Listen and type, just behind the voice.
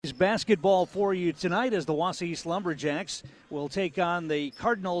basketball for you tonight as the Wausau East Lumberjacks will take on the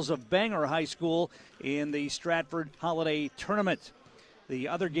Cardinals of Bangor High School in the Stratford Holiday Tournament. The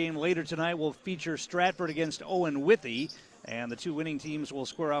other game later tonight will feature Stratford against Owen Withee, and the two winning teams will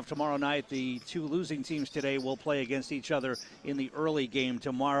square off tomorrow night. The two losing teams today will play against each other in the early game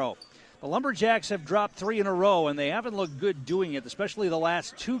tomorrow. The Lumberjacks have dropped 3 in a row, and they haven't looked good doing it, especially the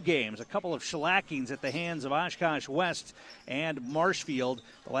last 2 games. A couple of shellackings at the hands of Oshkosh West and Marshfield.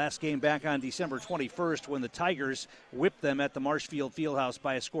 The last game back on December 21st when the Tigers whipped them at the Marshfield Fieldhouse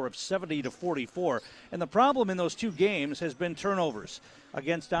by a score of 70-44. And the problem in those 2 games has been turnovers.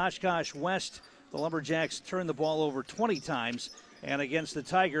 Against Oshkosh West, the Lumberjacks turned the ball over 20 times, and against the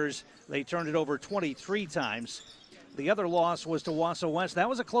Tigers, they turned it over 23 times. The other loss was to Wausau West. That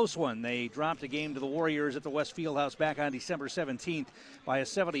was a close one. They dropped a game to the Warriors at the West Fieldhouse back on December 17th by a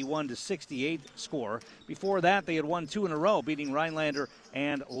 71-68 score. Before that, they had won 2 in a row, beating Rhinelander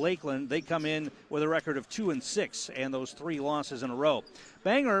and Lakeland. They come in with a record of 2-6, and those 3 losses in a row.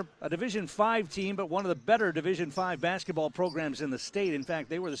 Bangor, a Division V team, but one of the better Division V basketball programs in the state. In fact,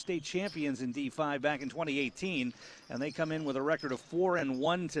 they were the state champions in D5 back in 2018, and they come in with a record of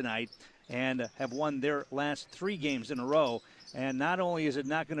 4-1 tonight and have won their last 3 games in a row. And not only is it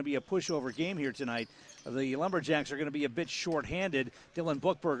not going to be a pushover game here tonight, the Lumberjacks are going to be a bit short-handed. Dylan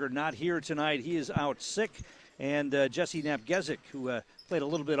Bookberger not here tonight. He is out sick. And Jesse Napgezik, who played a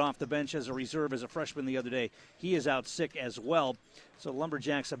little bit off the bench as a reserve as a freshman the other day, he is out sick as well. So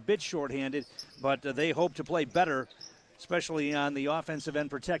Lumberjacks a bit short-handed, but they hope to play better, especially on the offensive end,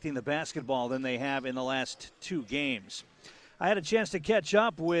 protecting the basketball, than they have in the last 2 games. I had a chance to catch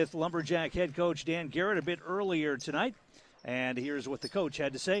up with Lumberjack head coach Dan Garrett a bit earlier tonight, and here's what the coach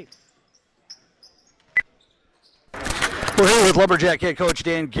had to say. We're here with Lumberjack head coach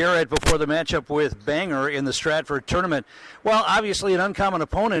Dan Garrett before the matchup with Bangor in the Stratford tournament. Well, obviously an uncommon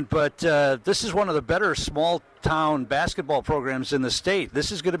opponent, but this is one of the better small-town basketball programs in the state.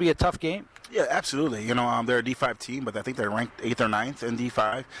 This is going to be a tough game. Yeah, absolutely. You know, they're a D5 team, but I think they're ranked 8th or 9th in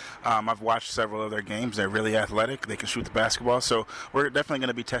D5. I've watched several of their games. They're really athletic. They can shoot the basketball. So we're definitely going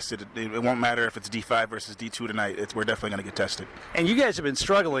to be tested. It won't matter if it's D5 versus D2 tonight. We're definitely going to get tested. And you guys have been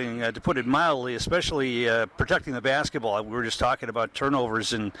struggling, to put it mildly, especially protecting the basketball. We were just talking about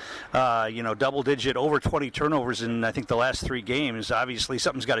turnovers and, double-digit, over 20 turnovers in, I think, the last 3 games. Obviously,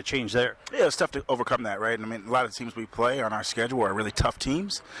 something's got to change there. Yeah, it's tough to overcome that, right? I mean, a lot of the teams we play on our schedule are really tough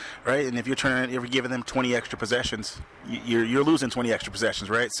teams, right? And if you're giving them 20 extra possessions, you're losing 20 extra possessions,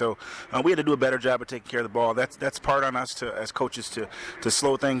 right? So we had to do a better job of taking care of the ball. That's part on us as coaches to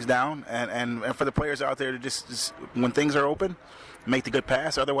slow things down, and for the players out there to just when things are open, make the good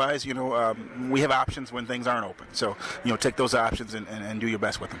pass. Otherwise, we have options when things aren't open. So, take those options and do your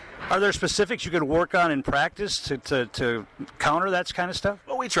best with them. Are there specifics you could work on in practice to counter that kind of stuff?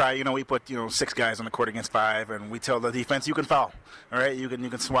 Well, we try. We put 6 guys on the court against 5, and we tell the defense you can foul. All right, you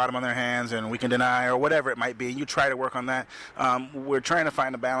can swat them on their hands, and we can deny or whatever it might be. You try to work on that. We're trying to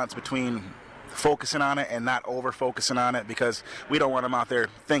find a balance between focusing on it and not over focusing on it, because we don't want them out there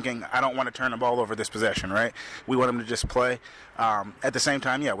thinking, I don't want to turn the ball over this possession, right? We want them to just play. At the same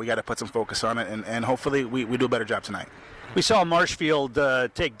time, we got to put some focus on it, and hopefully we do a better job tonight. We saw Marshfield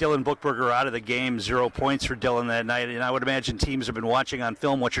take Dylan Bookberger out of the game, 0 points for Dylan that night, and I would imagine teams have been watching on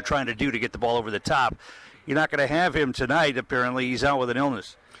film what you're trying to do to get the ball over the top. You're not going to have him tonight, apparently. He's out with an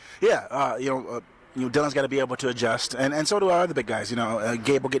illness. Yeah, Dylan's got to be able to adjust, and so do our other big guys.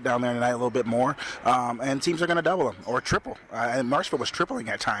 Gabe will get down there tonight a little bit more, and teams are going to double him or triple. And Marshfield was tripling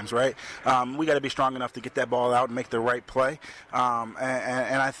at times, right? We got to be strong enough to get that ball out and make the right play. And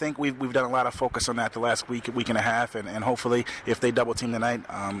I think we've done a lot of focus on that the last week and a half, and hopefully if they double team tonight,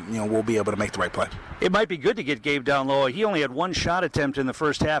 we'll be able to make the right play. It might be good to get Gabe down low. He only had 1 shot attempt in the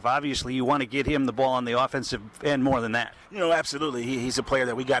first half. Obviously, you want to get him the ball on the offensive end more than that. Absolutely. He's a player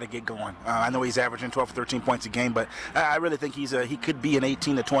that we got to get going. I know he's averaging 12 or 13 points a game, but I really think he could be an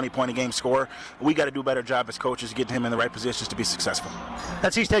 18 to 20 point a game scorer. We got to do a better job as coaches getting him in the right positions to be successful.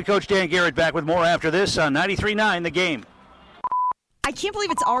 That's East head coach Dan Garrett, back with more after this on 93.9 The Game. I can't believe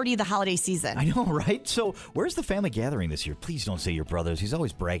it's already the holiday season. I know, right? So where's the family gathering this year? Please don't say your brother's. He's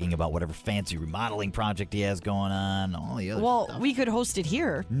always bragging about whatever fancy remodeling project he has going on, all the other stuff. We could host it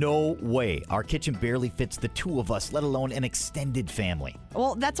here. No way. Our kitchen barely fits the 2 of us, let alone an extended family.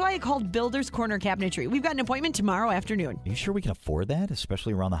 Well, that's why I called Builder's Corner Cabinetry. We've got an appointment tomorrow afternoon. Are you sure we can afford that,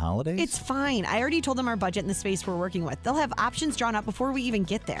 especially around the holidays? It's fine. I already told them our budget and the space we're working with. They'll have options drawn up before we even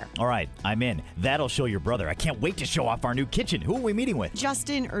get there. All right, I'm in. That'll show your brother. I can't wait to show off our new kitchen. Who are we meeting with?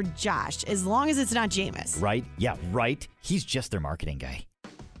 Justin or Josh, as long as it's not Jameis. Right? Yeah, right. He's just their marketing guy.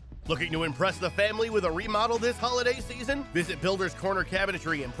 Looking to impress the family with a remodel this holiday season? Visit Builders Corner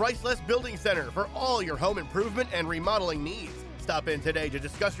Cabinetry and Priceless Building Center for all your home improvement and remodeling needs. Stop in today to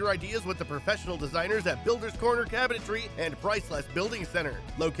discuss your ideas with the professional designers at Builders Corner Cabinetry and Priceless Building Center,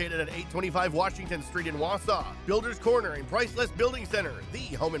 located at 825 Washington Street in Wausau. Builders Corner and Priceless Building Center,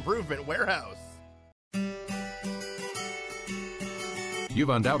 the home improvement warehouse. You've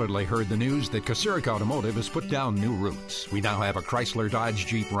undoubtedly heard the news that Kosarik Automotive has put down new roots. We now have a Chrysler Dodge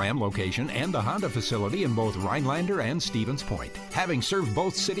Jeep Ram location and a Honda facility in both Rhinelander and Stevens Point. Having served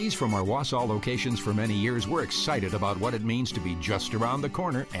both cities from our Wausau locations for many years, we're excited about what it means to be just around the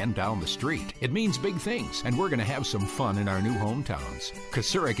corner and down the street. It means big things, and we're going to have some fun in our new hometowns.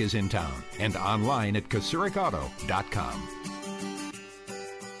 Kosarik is in town and online at KosarikAuto.com.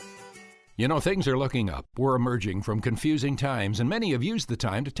 You know, things are looking up. We're emerging from confusing times, and many have used the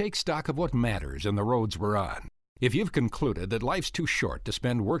time to take stock of what matters and the roads we're on. If you've concluded that life's too short to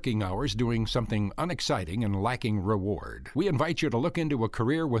spend working hours doing something unexciting and lacking reward, we invite you to look into a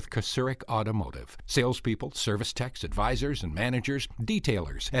career with Kosarik Automotive. Salespeople, service techs, advisors, and managers,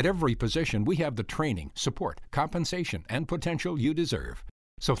 detailers. At every position, we have the training, support, compensation, and potential you deserve.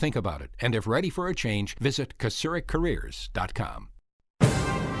 So think about it, and if ready for a change, visit KosarikCareers.com.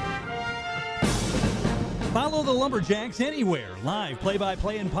 Follow the Lumberjacks anywhere. Live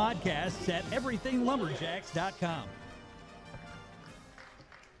play-by-play and podcasts at everythinglumberjacks.com.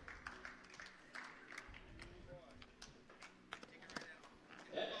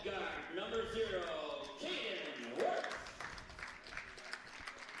 Number 0, Caden Wirtz.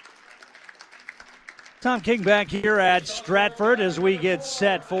 Tom King back here at Stratford as we get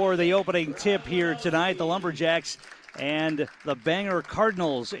set for the opening tip here tonight. The Lumberjacks and the Bangor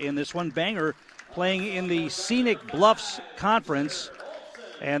Cardinals in this one. Bangor playing in the Scenic Bluffs Conference.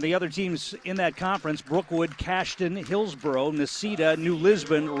 And the other teams in that conference, Brookwood, Cashton, Hillsboro, Necedah, New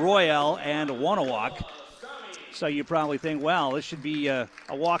Lisbon, Royale, and Wonewoc. So you probably think, well, this should be a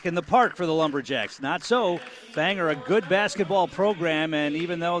walk in the park for the Lumberjacks. Not so. Bangor, a good basketball program, and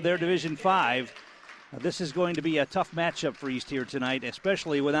even though they're Division 5, this is going to be a tough matchup for East here tonight,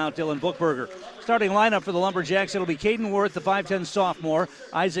 especially without Dylan Bookberger. Starting lineup for the Lumberjacks, it'll be Caden Wirth, the 5'10 sophomore,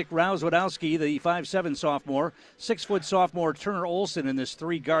 Isaac Rouswadowski, the 5'7 sophomore, 6-foot sophomore Turner Olson in this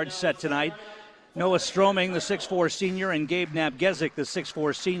three-guard set tonight. Noah Stroming, the 6'4 senior, and Gabe Nabgezik, the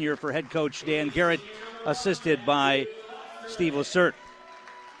 6'4 senior, for head coach Dan Garrett, assisted by Steve Lacerte.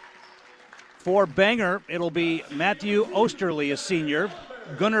 For Bangor, it'll be Matthew Osterly, a senior,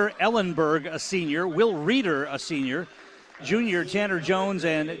 Gunnar Ellenberg, a senior, Will Reeder, a senior, junior Tanner Jones,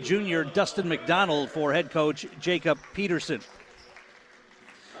 and junior Dustin McDonald for head coach Jacob Peterson.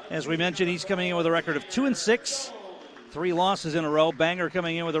 As we mentioned, he's coming in with a record of 2-6, 3 losses in a row. Bangor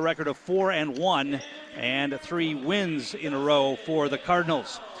coming in with a record of 4-1, and 3 wins in a row for the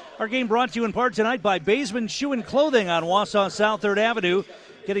Cardinals. Our game brought to you in part tonight by Baseman Shoe and Clothing on Wausau South 3rd Avenue.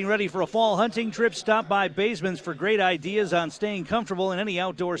 Getting ready for a fall hunting trip? Stop by Baseman's for great ideas on staying comfortable in any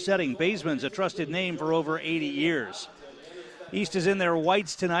outdoor setting. Baseman's, a trusted name for over 80 years. East is in their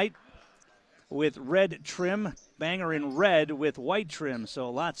whites tonight with red trim. Bangor in red with white trim, so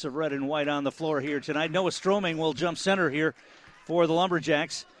lots of red and white on the floor here tonight. Noah Stroming will jump center here for the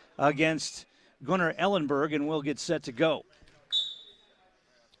Lumberjacks against Gunnar Ellenberg, and we'll get set to go.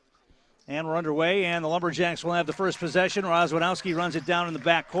 And we're underway, and the Lumberjacks will have the first possession. Rozwadowski runs it down in the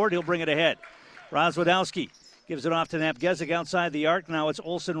backcourt. He'll bring it ahead. Rozwadowski gives it off to Nabgezik outside the arc. Now it's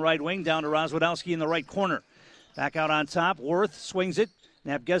Olson right wing, down to Rozwadowski in the right corner. Back out on top. Wirth swings it.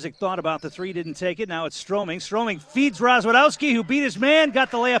 Nabgezik thought about the three, didn't take it. Now it's Stroming. Stroming feeds Rozwadowski, who beat his man,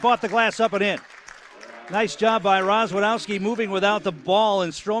 got the layup off the glass, up and in. Nice job by Rozwadowski moving without the ball,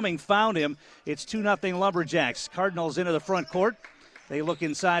 and Stroming found him. It's 2-0 Lumberjacks. Cardinals into the front court. They look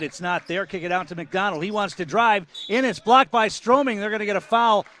inside. It's not there. Kick it out to McDonald. He wants to drive in. It's blocked by Stroming. They're going to get a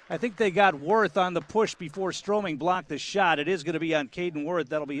foul. I think they got Wirth on the push before Stroming blocked the shot. It is going to be on Caden Wirth.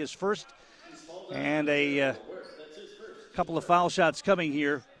 That'll be his first. And a couple of foul shots coming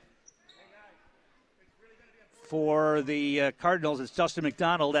here for the Cardinals. It's Dustin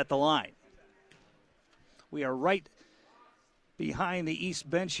McDonald at the line. We are right behind the East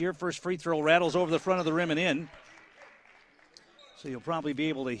bench here. First free throw rattles over the front of the rim and in. So you'll probably be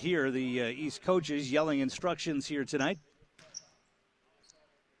able to hear the East coaches yelling instructions here tonight.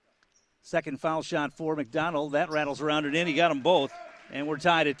 Second foul shot for McDonald. That rattles around and in. He got them both, and we're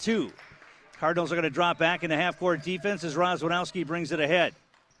tied at 2. Cardinals are going to drop back into half-court defense as Rozwadowski brings it ahead.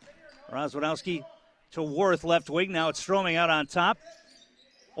 Rozwadowski to Wirth, left wing. Now it's Stroming out on top.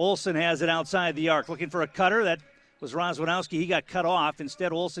 Olson has it outside the arc, looking for a cutter. That was Rozwadowski. He got cut off.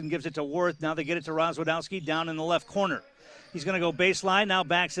 Instead, Olson gives it to Wirth. Now they get it to Rozwadowski down in the left corner. He's going to go baseline, now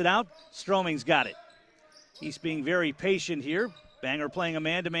backs it out. Stroming's got it. He's being very patient here. Bangor playing a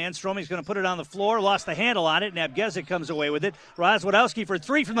man-to-man. Stroming's going to put it on the floor, lost the handle on it. Nabgezik comes away with it. Rozwadowski for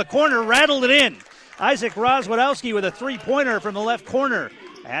three from the corner, rattled it in. Isaac Rozwadowski with a three-pointer from the left corner.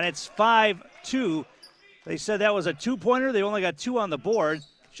 And it's 5-2. They said that was a two-pointer. They only got two on the board.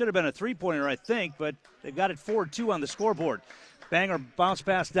 Should have been a three-pointer, I think, but they've got it 4-2 on the scoreboard. Bangor bounce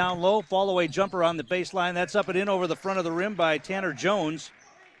pass down low, fall-away jumper on the baseline. That's up and in over the front of the rim by Tanner Jones.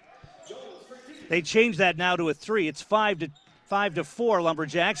 They changed that now to a three. It's 5-4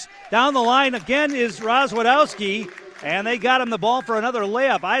 Lumberjacks. Down the line again is Rozwadowski, and they got him the ball for another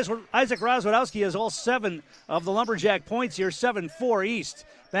layup. Isaac Rozwadowski has all 7 of the Lumberjack points here, 7-4 East.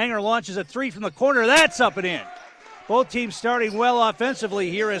 Bangor launches a three from the corner. That's up and in. Both teams starting well offensively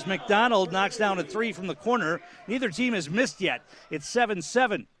here as McDonald knocks down a three from the corner. Neither team has missed yet. It's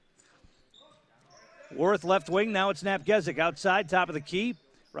 7-7. Worth left wing. Now it's Nabgezik outside, top of the key.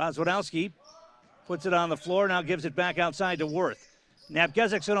 Rozwadowski puts it on the floor, now gives it back outside to Worth.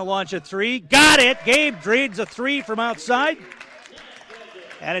 Nabgezik's going to launch a three. Got it! Gabe drains a three from outside.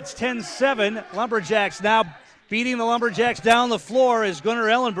 And it's 10-7. Lumberjacks now beating the Lumberjacks down the floor is Gunnar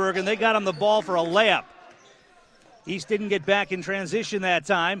Ellenberg, and they got him the ball for a layup. East didn't get back in transition that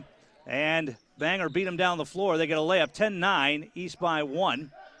time, and Bangor beat him down the floor. They get a layup, 10-9, East by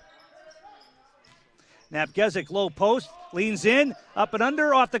 1. Nabgezik low post, leans in, up and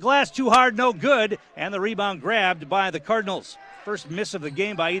under, off the glass, too hard, no good, and the rebound grabbed by the Cardinals. First miss of the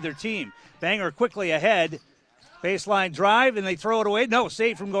game by either team. Bangor quickly ahead. Baseline drive, and they throw it away. No,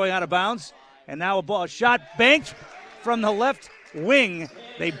 saved from going out of bounds. And now a ball shot banked from the left wing.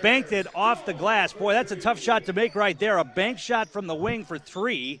 They banked it off the glass. Boy, that's a tough shot to make right there. A bank shot from the wing for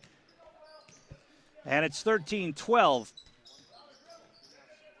three. And it's 13-12.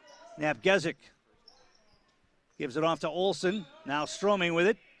 Nabgezik gives it off to Olsen. Now Stroming with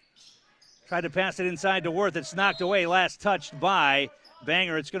it. Tried to pass it inside to Worth. It's knocked away. Last touched by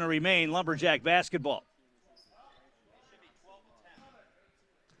Bangor. It's going to remain Lumberjack basketball.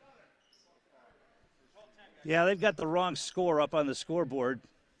 Yeah, they've got the wrong score up on the scoreboard.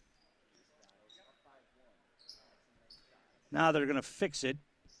 Now they're going to fix it.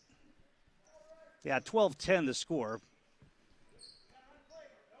 Yeah, 12-10 the score.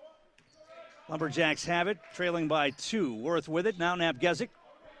 Lumberjacks have it, trailing by 2. Worth with it. Now Nabgezik.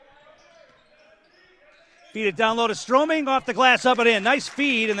 Feed it down low to Stroming. Off the glass, up and in. Nice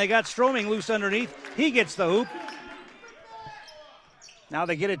feed, and they got Stroming loose underneath. He gets the hoop. Now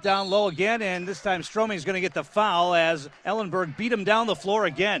they get it down low again, and this time Stroming's going to get the foul as Ellenberg beat him down the floor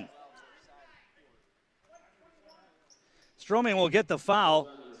again. Stroming will get the foul,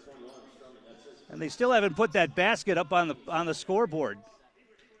 and they still haven't put that basket up on the scoreboard.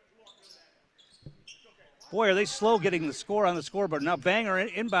 Boy, are they slow getting the score on the scoreboard. Now Bangor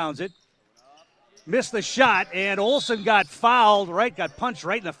inbounds it. Missed the shot, and Olsen got fouled, got punched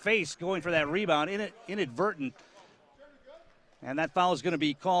right in the face going for that rebound, inadvertent. And that foul is going to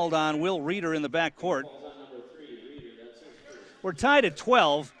be called on Will Reeder in the backcourt. We're tied at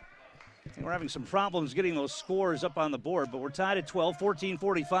 12. And we're having some problems getting those scores up on the board, but we're tied at 12,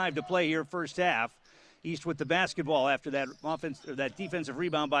 14:45 to play here first half. East with the basketball after that defensive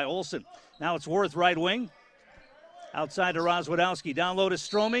rebound by Olsen. Now it's Worth right wing. Outside to Rozwadowski. Down low to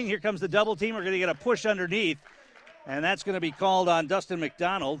Stroming. Here comes the double team. We're going to get a push underneath. And that's going to be called on Dustin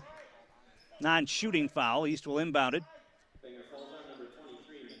McDonald. Non-shooting foul. East will inbound it.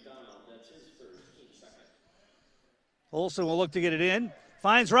 Olsen will look to get it in.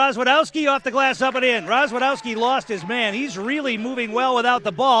 Finds Rozwadowski off the glass, up and in. Rozwadowski lost his man. He's really moving well without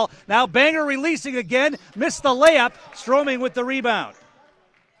the ball. Now Bangor releasing again. Missed the layup. Stroming with the rebound.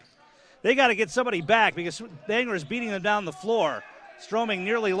 They got to get somebody back because Bangor is beating them down the floor. Stroming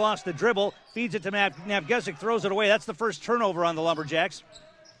nearly lost the dribble. Feeds it to Nabgezik, throws it away. That's the first turnover on the Lumberjacks.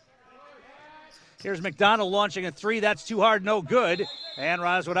 Here's McDonald launching a three. That's too hard, no good. And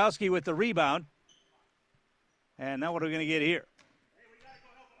Rozwadowski with the rebound. And now what are we going to get here?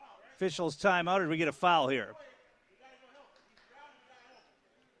 Officials timeout, or did we get a foul here?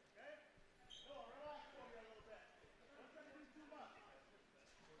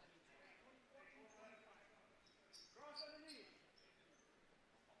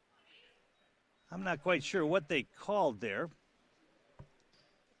 I'm not quite sure what they called there.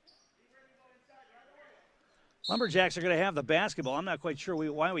 Lumberjacks are going to have the basketball. I'm not quite sure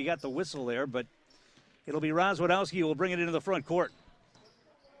why we got the whistle there, but it'll be Rozwadowski who will bring it into the front court.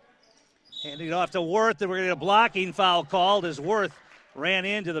 Handing it off to Worth, and we're going to get a blocking foul called as Worth ran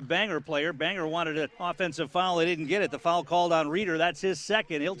into the Bangor player. Bangor wanted an offensive foul. They didn't get it. The foul called on Reeder. That's his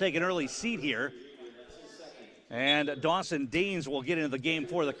second. He'll take an early seat here. And Dawson Danes will get into the game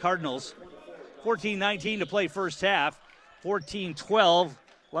for the Cardinals. 14-19 to play first half. 14-12.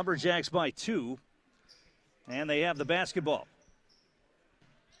 Lumberjacks by 2. And they have the basketball.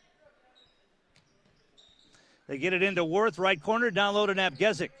 They get it into Worth, right corner, down low to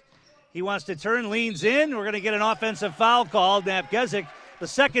Napgezik. He wants to turn, leans in. We're going to get an offensive foul called. Napgezik, the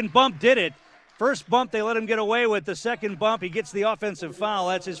second bump did it. First bump they let him get away with. The second bump, he gets the offensive foul.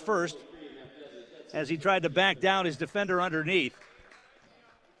 That's his first, as he tried to back down his defender underneath.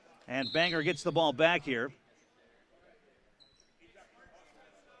 And Bangor gets the ball back here.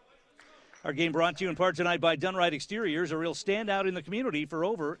 Our game brought to you in part tonight by Dunright Exteriors, a real standout in the community for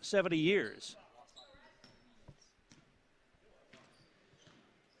over 70 years.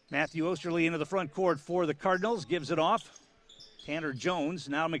 Matthew Osterley into the front court for the Cardinals, gives it off. Tanner Jones,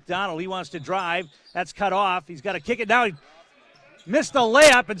 now McDonald, he wants to drive. That's cut off. He's got to kick it down. He missed the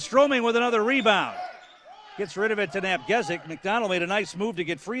layup, and Stroming with another rebound. Gets rid of it to Napgezik. McDonald made a nice move to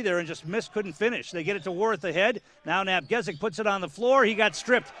get free there and just missed, couldn't finish. They get it to Worth ahead. Now Napgezik puts it on the floor. He got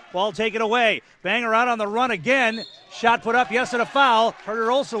stripped. Ball taken away. Bangor out on the run again. Shot put up, yes, and a foul. Carter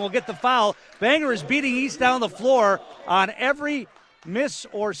Olson will get the foul. Bangor is beating East down the floor on every miss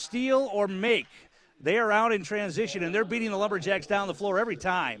or steal or make. They are out in transition, and they're beating the Lumberjacks down the floor every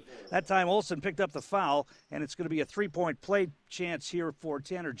time. That time Olson picked up the foul, and it's going to be a three-point play chance here for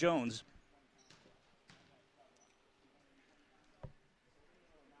Tanner Jones.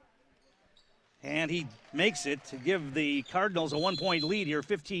 And he makes it to give the Cardinals a one-point lead here,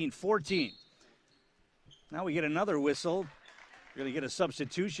 15-14. Now we get another whistle. We're going to get a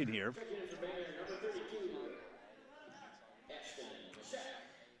substitution here.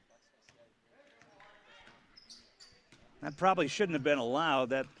 That probably shouldn't have been allowed,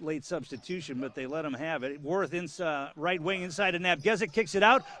 that late substitution, but they let him have it. Worth right wing inside of Napgezik, kicks it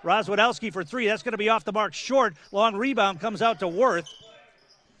out. Rozwadowski for three. That's going to be off the mark short. Long rebound comes out to Worth.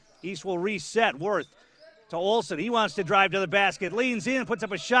 East will reset. Worth to Olson. He wants to drive to the basket. Leans in, puts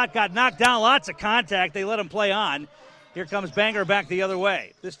up a shot, got knocked down. Lots of contact. They let him play on. Here comes Bangor back the other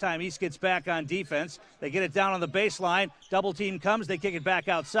way. This time East gets back on defense. They get it down on the baseline. Double team comes. They kick it back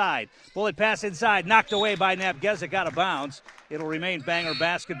outside. Bullet pass inside. Knocked away by Napgezik, out of bounds. It'll remain Bangor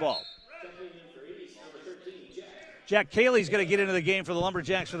basketball. Jack Cayley's going to get into the game for the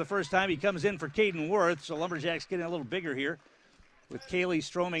Lumberjacks for the first time. He comes in for Caden Worth. So Lumberjacks getting a little bigger here, with Cayley,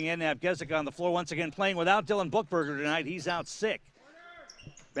 Stroming, and Napgezik on the floor. Once again playing without Dylan Bookberger tonight. He's out sick.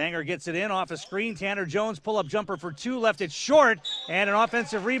 Bangor gets it in off a screen. Tanner Jones, pull-up jumper for two, left it short, and an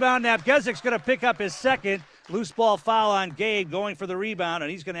offensive rebound. Napgezik's going to pick up his second. Loose ball foul on Gabe, going for the rebound,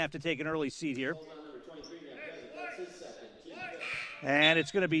 and he's going to have to take an early seat here. And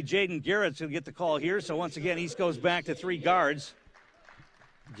it's going to be Jaden Garrett's going to get the call here. So once again, East goes back to three guards.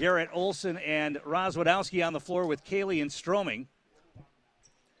 Garrett, Olson, and Rozwadowski on the floor with Cayley and Stroming.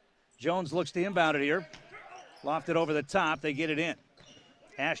 Jones looks to inbound it here. Lofted over the top. They get it in.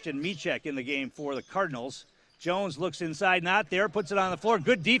 Ashton Michek in the game for the Cardinals. Jones looks inside, not there, puts it on the floor.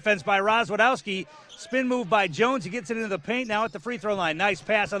 Good defense by Rozwadowski. Spin move by Jones. He gets it into the paint, now at the free throw line. Nice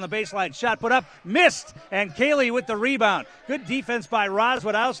pass on the baseline. Shot put up, missed, and Cayley with the rebound. Good defense by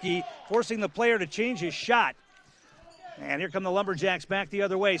Rozwadowski, forcing the player to change his shot. And here come the Lumberjacks back the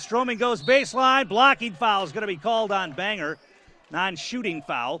other way. Stroming goes baseline. Blocking foul is going to be called on Bangor. Non-shooting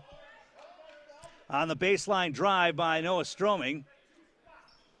foul on the baseline drive by Noah Stroming.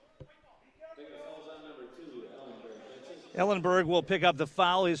 Ellenberg will pick up the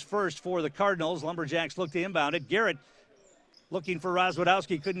foul, his first for the Cardinals. Lumberjacks look to inbound it. Garrett looking for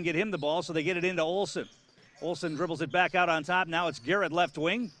Rozwadowski, couldn't get him the ball, so they get it into Olson. Olson dribbles it back out on top. Now it's Garrett left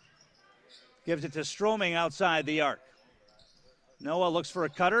wing. Gives it to Stroming outside the arc. Noah looks for a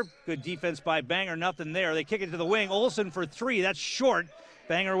cutter. Good defense by Bangor, nothing there. They kick it to the wing. Olson for three, that's short.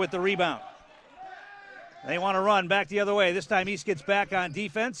 Bangor with the rebound. They want to run back the other way. This time East gets back on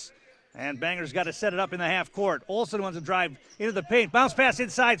defense. And Bangor's got to set it up in the half court. Olson wants to drive into the paint. Bounce pass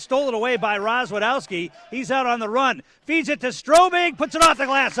inside, stole it away by Rozwadowski. He's out on the run. Feeds it to Stroming, puts it off the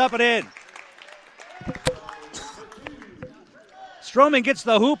glass, up and in. Stroming gets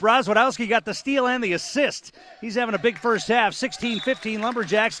the hoop. Rozwadowski got the steal and the assist. He's having a big first half. 16-15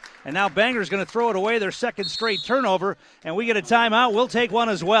 Lumberjacks. And now Bangor's going to throw it away, their second straight turnover. And we get a timeout. We'll take one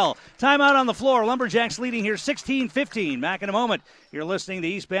as well. Timeout on the floor. Lumberjacks leading here 16-15. Back in a moment. You're listening to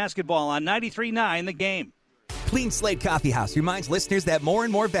East Basketball on 93.9 The Game. Clean Slate Coffee House reminds listeners that more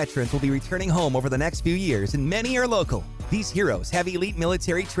and more veterans will be returning home over the next few years, and many are local. These heroes have elite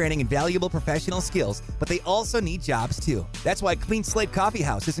military training and valuable professional skills, but they also need jobs too. That's why Clean Slate Coffee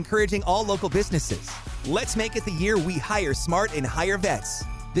House is encouraging all local businesses. Let's make it the year we hire smart and hire vets.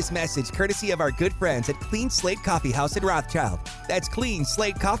 This message courtesy of our good friends at Clean Slate Coffee House in Rothschild. That's Clean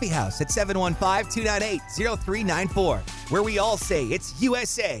Slate Coffee House at 715-298-0394, where we all say it's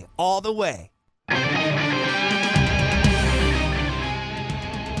USA all the way.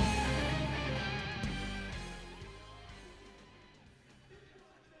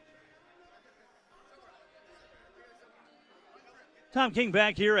 Tom King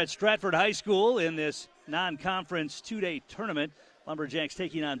back here at Stratford High School in this non-conference two-day tournament. Lumberjacks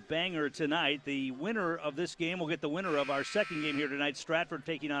taking on Bangor tonight. The winner of this game will get the winner of our second game here tonight, Stratford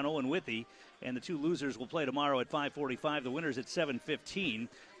taking on Owen Withee. And the two losers will play tomorrow at 5:45. The winners at 7:15.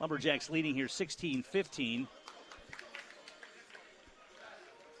 Lumberjacks leading here 16-15.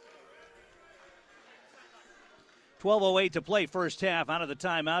 .12:08 to play first half. Out of the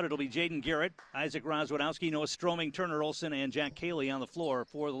timeout, it'll be Jaden Garrett, Isaac Rozwadowski, Noah Stroming, Turner Olson, and Jack Cayley on the floor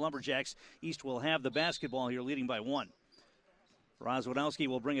for the Lumberjacks. East will have the basketball here, leading by 1. Rozwadowski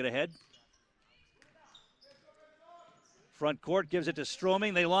will bring it ahead. Front court gives it to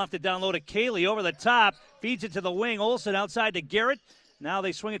Stroming. They loft it down low to Cayley over the top. Feeds it to the wing. Olson outside to Garrett. Now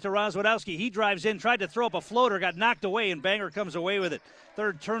they swing it to Rozwadowski. He drives in, tried to throw up a floater, got knocked away, and Bangor comes away with it.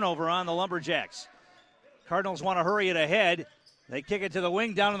 Third turnover on the Lumberjacks. Cardinals want to hurry it ahead. They kick it to the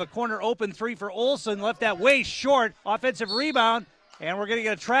wing down in the corner. Open three for Olson. Left that way short. Offensive rebound. And we're going to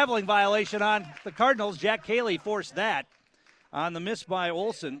get a traveling violation on the Cardinals. Jack Cayley forced that on the miss by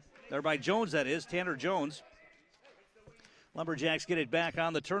Olson. Or by Jones, that is. Tanner Jones. Lumberjacks get it back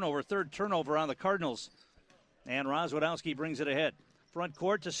on the turnover. Third turnover on the Cardinals. And Rozwadowski brings it ahead. Front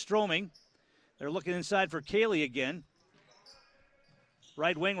court to Stroming. They're looking inside for Cayley again.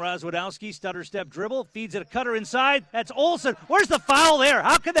 Right wing, Rozwadowski, stutter step dribble, feeds it a cutter inside. That's Olson. Where's the foul there?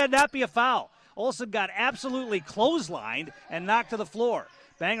 How could that not be a foul? Olson got absolutely clotheslined and knocked to the floor.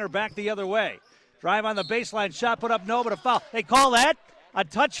 Bangor back the other way. Drive on the baseline, shot put up, no, but a foul. They call that a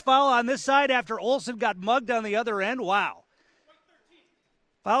touch foul on this side after Olson got mugged on the other end. Wow.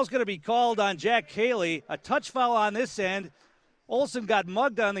 Foul's going to be called on Jack Cayley. A touch foul on this end. Olson got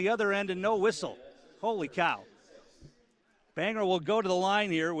mugged on the other end and no whistle. Holy cow. Bangor will go to the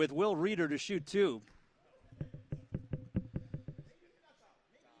line here with Will Reeder to shoot 2.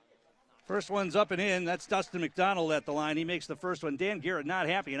 First one's up and in. That's Dustin McDonald at the line. He makes the first one. Dan Garrett not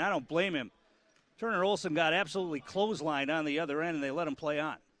happy, and I don't blame him. Turner Olson got absolutely clotheslined on the other end, and they let him play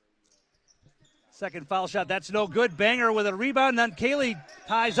on. Second foul shot, that's no good. Bangor with a rebound, then Cayley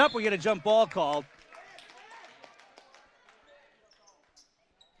ties up. We get a jump ball called.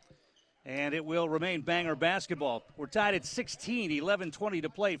 And it will remain Bangor basketball. We're tied at 16, 11:20 to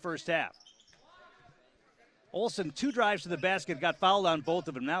play first half. Olson, 2 drives to the basket, got fouled on both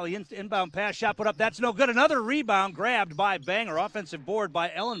of them. Now the inbound pass shot put up, that's no good. Another rebound grabbed by Bangor, offensive board by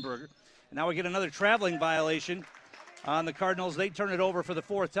Ellenberger. And now we get another traveling violation on the Cardinals. They turn it over for the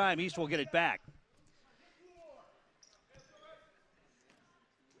 4th time. East will get it back.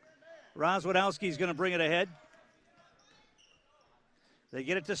 Rozwadowski's going to bring it ahead. They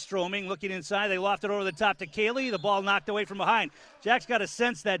get it to Stroming, looking inside. They loft it over the top to Cayley. The ball knocked away from behind. Jack's got a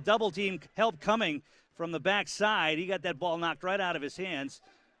sense that double team help coming from the backside. He got that ball knocked right out of his hands.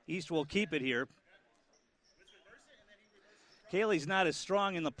 East will keep it here. Cayley's not as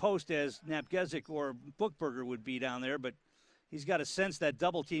strong in the post as Napgezik or Bookberger would be down there, but he's got a sense that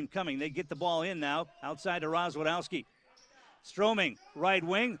double team coming. They get the ball in now, outside to Rozwadowski. Stroming, right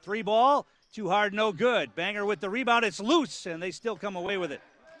wing, 3 ball. Too hard, no good. Bangor with the rebound. It's loose, and they still come away with it.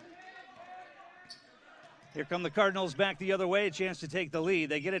 Here come the Cardinals back the other way. A chance to take the lead.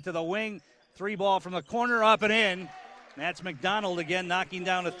 They get it to the wing. 3 ball from the corner, up and in. That's McDonald again, knocking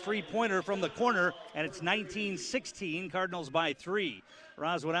down a 3-pointer from the corner, and it's 19-16. Cardinals by 3.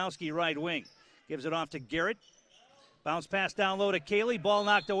 Rozwadowski, right wing. Gives it off to Garrett. Bounce pass down low to Cayley. Ball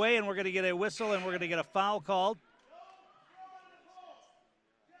knocked away, and we're going to get a whistle, and we're going to get a foul called.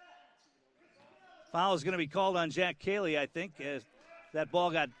 Foul is going to be called on Jack Cayley, I think, as that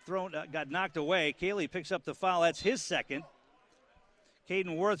ball got knocked away. Cayley picks up the foul. That's his second.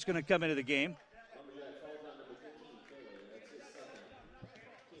 Caden Worth's going to come into the game.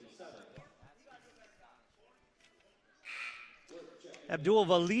 Abdul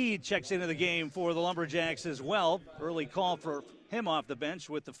Valid checks into the game for the Lumberjacks as well. Early call for him off the bench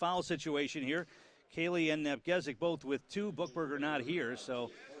with the foul situation here. Cayley and Napgezik both with 2. Bookberger not here,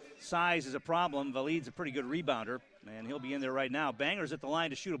 so size is a problem. Valid's a pretty good rebounder, and he'll be in there right now. Bangor's at the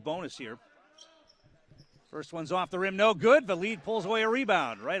line to shoot a bonus here. First one's off the rim, no good. Valid pulls away a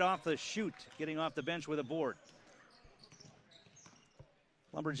rebound right off the shoot, getting off the bench with a board.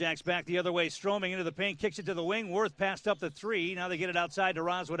 Lumberjacks back the other way. Stroming into the paint, kicks it to the wing. Worth passed up the 3. Now they get it outside to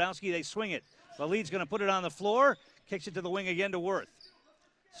Rozwadowski. They swing it. Valid's going to put it on the floor. Kicks it to the wing again to Worth.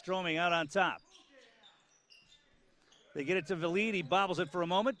 Stroming out on top. They get it to Valide. He bobbles it for a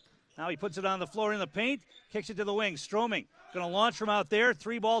moment. Now he puts it on the floor in the paint, kicks it to the wing. Stroming going to launch from out there.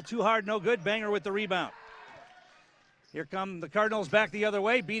 3-ball, too hard, no good. Banger with the rebound. Here come the Cardinals back the other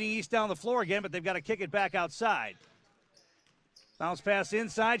way, beating East down the floor again, but they've got to kick it back outside. Bounce pass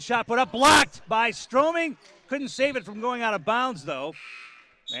inside, shot put up, blocked by Stroming. Couldn't save it from going out of bounds, though.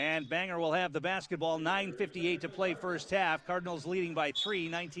 And Banger will have the basketball, 9:58 to play first half. Cardinals leading by 3,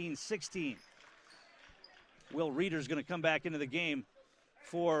 19-16. Will Reeder's going to come back into the game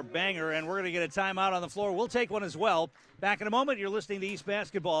for Banger, and we're going to get a timeout on the floor. We'll take one as well. Back in a moment, you're listening to East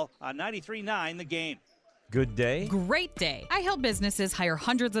Basketball on 93.9 The Game. Good day. Great day. I help businesses hire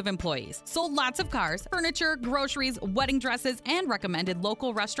hundreds of employees, sold lots of cars, furniture, groceries, wedding dresses, and recommended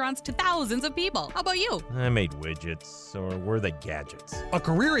local restaurants to thousands of people. How about you? I made widgets, or were they gadgets? A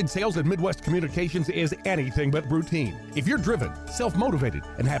career in sales at Midwest Communications is anything but routine. If you're driven, self-motivated,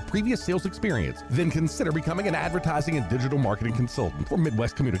 and have previous sales experience, then consider becoming an advertising and digital marketing consultant for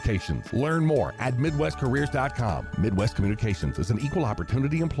Midwest Communications. Learn more at MidwestCareers.com. Midwest Communications is an equal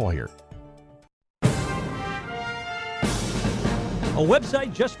opportunity employer. A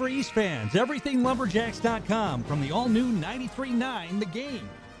website just for East fans, everythinglumberjacks.com from the all-new 93.9 The Game.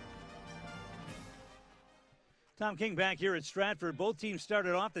 Tom King back here at Stratford. Both teams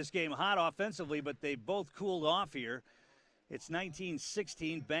started off this game hot offensively, but they both cooled off here. It's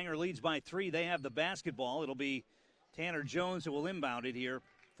 19-16. Banger leads by 3. They have the basketball. It'll be Tanner Jones who will inbound it here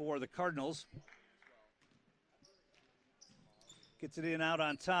for the Cardinals. Gets it in out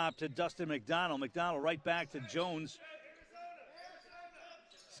on top to Dustin McDonald. McDonald right back to Jones.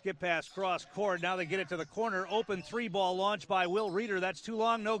 Skip pass cross court. Now they get it to the corner. Open 3-ball launch by Will Reeder. That's too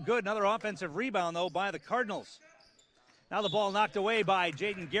long, no good. Another offensive rebound, though, by the Cardinals. Now the ball knocked away by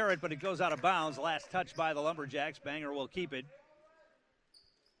Jaden Garrett, but it goes out of bounds. Last touch by the Lumberjacks. Banger will keep it.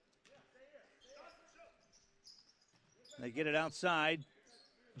 They get it outside.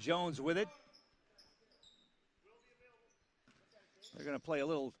 Jones with it. They're going to play a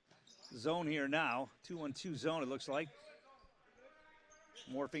little zone here now. 2-1-2 zone, it looks like.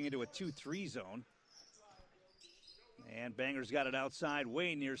 Morphing into a 2-3 zone. And Banger's got it outside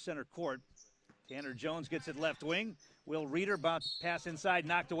way near center court. Tanner Jones gets it left wing. Will Reeder pass inside,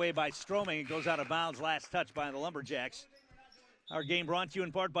 knocked away by Stroming. It goes out of bounds. Last touch by the Lumberjacks. Our game brought to you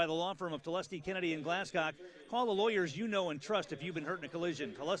in part by the law firm of Telesti, Kennedy, and Glasscock. Call the lawyers you know and trust if you've been hurt in a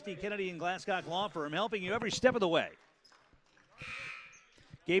collision. Telesti, Kennedy, and Glasscock Law Firm, helping you every step of the way.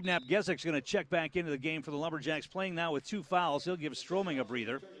 Gabe Napgezik's going to check back into the game for the Lumberjacks, playing now with 2 fouls. He'll give Stroming a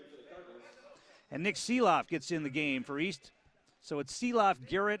breather. And Nick Seeloff gets in the game for East. So it's Seeloff,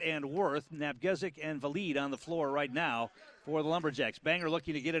 Garrett, and Worth, Napgezik, and Valide on the floor right now for the Lumberjacks. Banger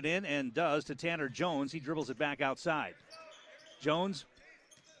looking to get it in, and does, to Tanner Jones. He dribbles it back outside. Jones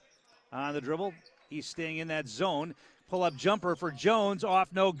on the dribble. He's staying in that zone. Pull-up jumper for Jones, off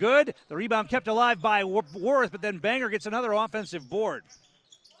no good. The rebound kept alive by Worth, but then Banger gets another offensive board.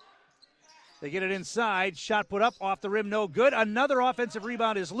 They get it inside. Shot put up off the rim, no good. Another offensive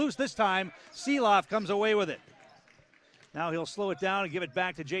rebound is loose. This time, Seeloff comes away with it. Now he'll slow it down and give it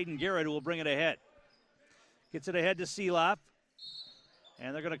back to Jaden Garrett, who will bring it ahead. Gets it ahead to Seeloff.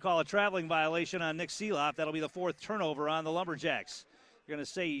 And they're going to call a traveling violation on Nick Seeloff. That'll be the 4th turnover on the Lumberjacks. You're going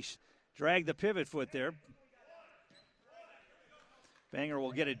to say he dragged the pivot foot there. Banger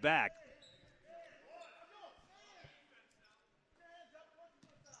will get it back.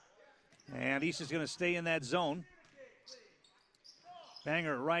 And East is going to stay in that zone.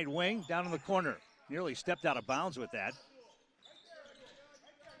 Banger right wing, down in the corner. Nearly stepped out of bounds with that.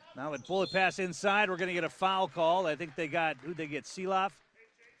 Now the bullet pass inside. We're going to get a foul call. I think they got, who'd they get, Seeloff?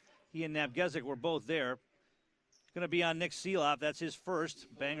 He and Napgezik were both there. It's going to be on Nick Seeloff. That's his first.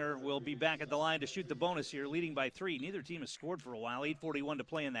 Banger will be back at the line to shoot the bonus here, leading by 3. Neither team has scored for a while. 8:41 to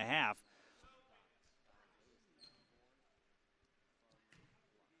play in the half.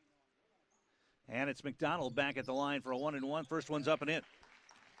 And it's McDonald back at the line for a 1-and-1. First one's up and in.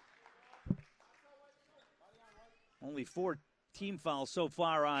 Only 4 team fouls so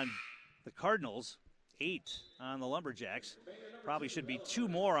far on the Cardinals. 8 on the Lumberjacks. Probably should be 2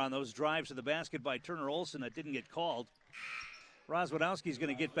 more on those drives to the basket by Turner Olson that didn't get called. Rozwadowski's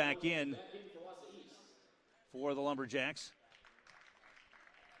going to get back in for the Lumberjacks.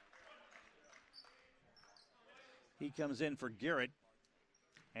 He comes in for Garrett.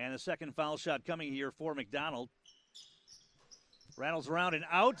 And the second foul shot coming here for McDonald. Rattles around and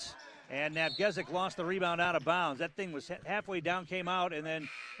out. And Napgezik lost the rebound out of bounds. That thing was halfway down, came out, and then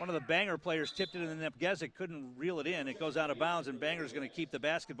one of the Banger players tipped it, and then Napgezik couldn't reel it in. It goes out of bounds, and Banger's going to keep the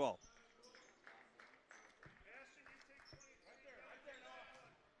basketball.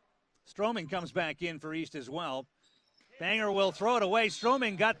 Stroming comes back in for East as well. Banger will throw it away.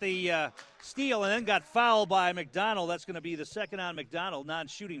 Stroming got the steal and then got fouled by McDonald. That's going to be the second on McDonald.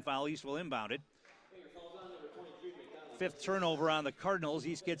 Non-shooting foul. East will inbound it. Fifth turnover on the Cardinals.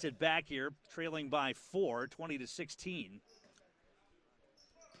 East gets it back here, trailing by 4, 20-16.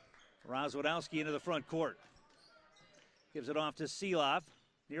 Rozwadowski into the front court. Gives it off to Seeloff.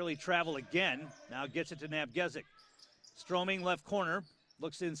 Nearly travel again. Now gets it to Nabgezik. Stroming left corner.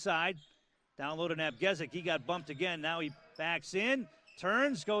 Looks inside. Down low to Nabgezik. He got bumped again. Now he backs in.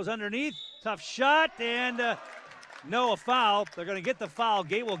 Turns. Goes underneath. Tough shot. And no, a foul. They're going to get the foul.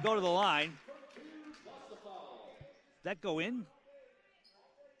 Gate will go to the line. Did that go in?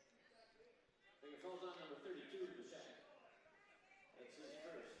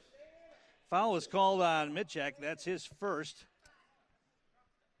 Foul was called on Mitchek. That's his first.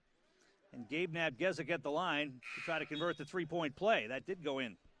 And Gabe Nabgezik at the line to try to convert the three-point play. That did go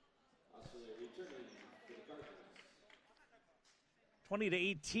in.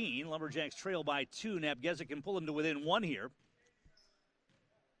 20-18. Lumberjacks trail by 2. Nabgezik can pull them to within 1 here.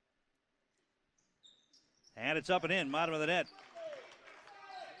 And it's up and in, bottom of the net.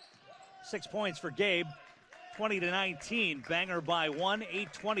 6 points for Gabe. 20-19. Banger by 1.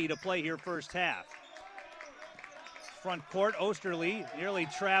 8:20 to play here first half. Front court, Osterley nearly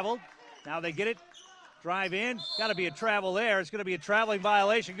traveled. Now they get it. Drive in. Got to be a travel there. It's going to be a traveling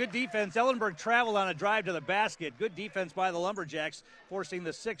violation. Good defense. Ellenberg traveled on a drive to the basket. Good defense by the Lumberjacks, forcing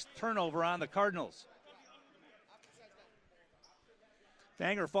the 6th turnover on the Cardinals.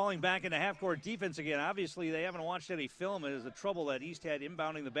 Banger falling back into half-court defense again. Obviously, they haven't watched any film. It is the trouble that East had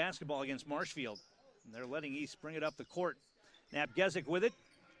inbounding the basketball against Marshfield. And they're letting East bring it up the court. Nabgezik with it.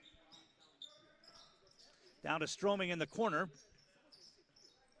 Down to Stroming in the corner.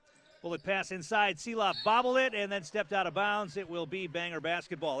 Bullet pass inside. Seeloff bobbled it and then stepped out of bounds. It will be Banger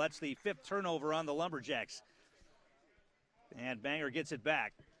basketball. That's the 5th turnover on the Lumberjacks. And Banger gets it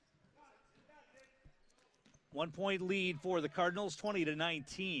back. 1 point lead for the Cardinals,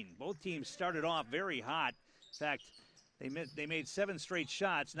 20-19. Both teams started off very hot. In fact, they made 7 straight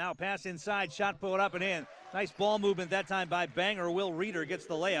shots. Now pass inside, shot put up and in. Nice ball movement that time by Banger. Will Reeder gets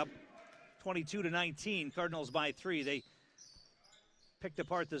the layup. 22-19, Cardinals by 3. They picked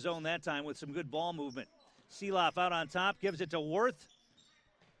apart the zone that time with some good ball movement. Seeloff out on top, gives it to Worth.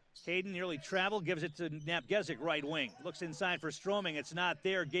 Caden nearly traveled, gives it to Nabgezik, right wing. Looks inside for Stroming, it's not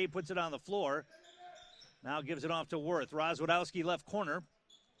there. Gabe puts it on the floor. Now gives it off to Worth. Rozwadowski left corner.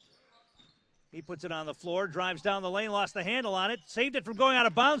 He puts it on the floor, drives down the lane, lost the handle on it. Saved it from going out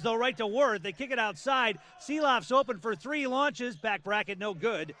of bounds, though, right to Worth. They kick it outside. Seeloff's open for 3, launches. Back bracket, no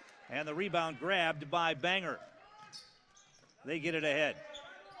good. And the rebound grabbed by Banger. They get it ahead.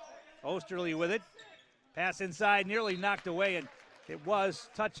 Osterley with it. Pass inside, nearly knocked away, and it was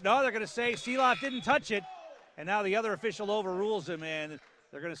touched. No, they're going to say Seeloff didn't touch it. And now the other official overrules him, and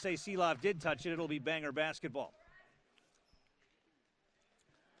they're going to say Seeloff did touch it. It'll be Banger basketball.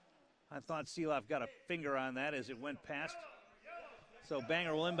 I thought Seeloff got a finger on that as it went past. So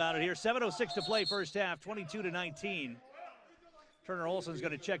Banger will inbound it here. 7:06 to play first half, 22-19. Turner Olson's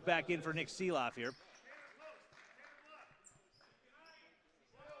going to check back in for Nick Seeloff here.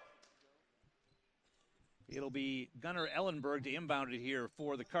 It'll be Gunnar Ellenberg to inbound it here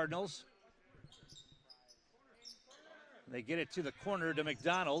for the Cardinals. They get it to the corner to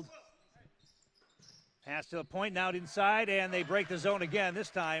McDonald. Pass to the point, now inside, and they break the zone again this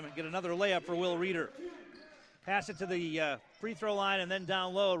time and get another layup for Will Reeder. Pass it to the free throw line and then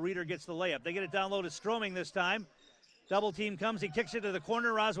down low. Reeder gets the layup. They get it down low to Stroming this time. Double team comes, he kicks it to the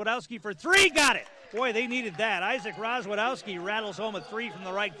corner. Rozwadowski for 3, got it. Boy, they needed that. Isaac Rozwadowski rattles home a 3 from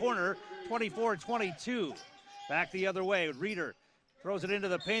the right corner, 24-22. Back the other way, Reeder throws it into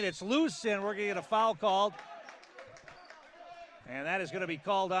the paint. It's loose, and we're going to get a foul called. And that is going to be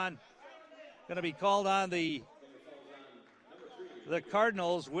called on the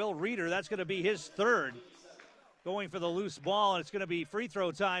Cardinals. Will Reeder, that's going to be his 3rd, going for the loose ball, and it's going to be free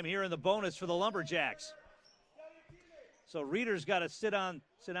throw time here in the bonus for the Lumberjacks. So Reeder's got to sit down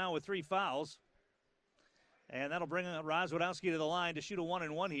with 3 fouls, and that'll bring Rozwadowski to the line to shoot a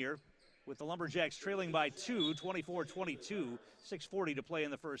 1-and-1 here, with the Lumberjacks trailing by 2, 24-22, 6:40 to play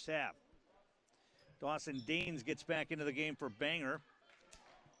in the first half. Dawson Daines gets back into the game for Banger.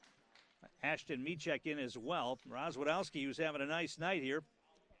 Ashton Michek in as well. Rozwadowski, who's having a nice night here.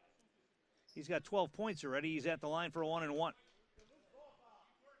 He's got 12 points already. He's at the line for a 1-and-1.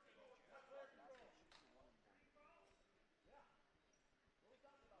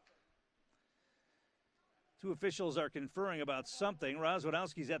 Two officials are conferring about something.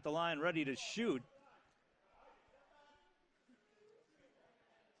 Rozwadowski's at the line ready to shoot.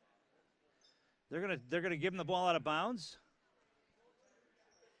 They're gonna give him the ball out of bounds.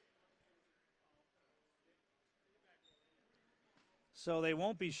 So they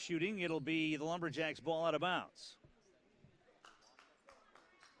won't be shooting. It'll be the Lumberjacks' ball out of bounds.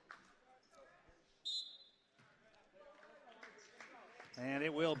 And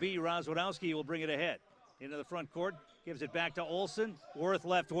it will be Rozwadowski who will bring it ahead. Into the front court, gives it back to Olson. Worth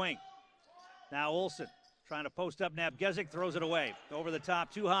left wing. Now Olson trying to post up Nabgezik, throws it away. Over the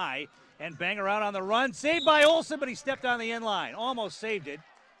top, too high. And Banger out on the run. Saved by Olson, but he stepped on the end line. Almost saved it.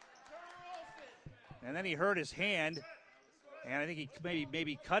 And then he hurt his hand. And I think he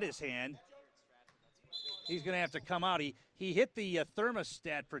maybe cut his hand. He's going to have to come out. He hit the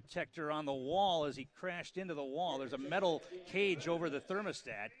thermostat protector on the wall as he crashed into the wall. There's a metal cage over the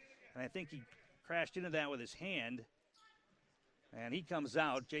thermostat, and I think he crashed into that with his hand. And he comes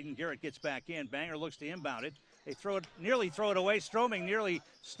out. Jaden Garrett gets back in. Banger looks to inbound it. They nearly throw it away. Stroming nearly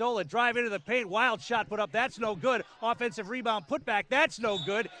stole it. Drive into the paint. Wild shot put up. That's no good. Offensive rebound put back. That's no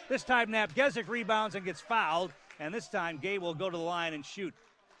good. This time Nabgezik rebounds and gets fouled. And this time Gabe will go to the line and shoot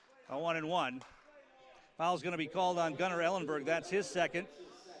a 1-and-1. Foul's going to be called on Gunnar Ellenberg. That's his second.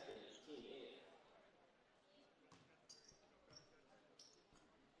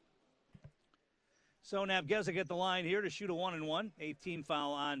 So Nabgezik at the line here to shoot a 1-and-1. 8th team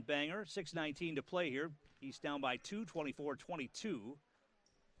foul on Banger. 6:19 to play here. He's down by 2, 24-22.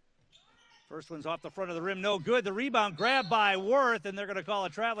 First one's off the front of the rim, no good. The rebound grabbed by Worth, and they're going to call a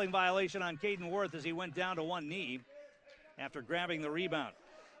traveling violation on Caden Worth as he went down to one knee after grabbing the rebound.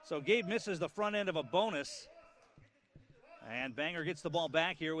 So Gabe misses the front end of a bonus, and Banger gets the ball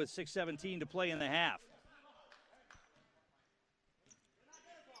back here with 6:17 to play in the half.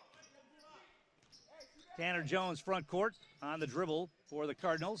 Tanner Jones front court on the dribble for the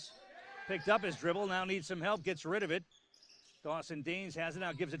Cardinals. Picked up his dribble, now needs some help, gets rid of it. Dawson Daines has it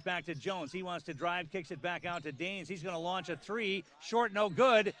now, gives it back to Jones. He wants to drive, kicks it back out to Daines. He's going to launch a three, short, no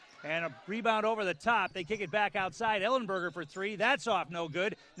good, and a rebound over the top. They kick it back outside. Ellenberger for three, that's off, no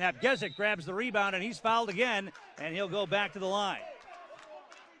good. Nabgezik grabs the rebound, and he's fouled again, and he'll go back to the line.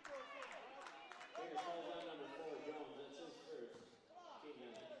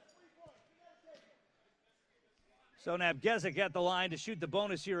 So Nabgezik at the line to shoot the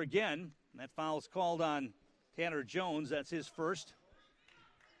bonus here again. That foul's called on Tanner Jones. That's his first.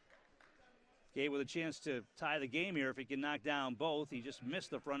 Gabe with a chance to tie the game here if he can knock down both. He just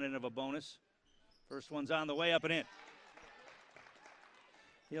missed the front end of a bonus. First one's on the way, up and in.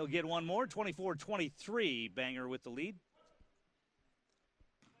 He'll get one more. 24-23. Banger with the lead.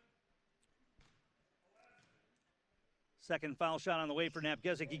 Second foul shot on the way for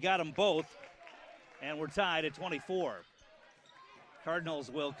Nabgezik. He got them both. And we're tied at 24.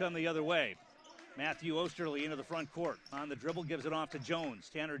 Cardinals will come the other way. Matthew Osterley into the front court. On the dribble, gives it off to Jones.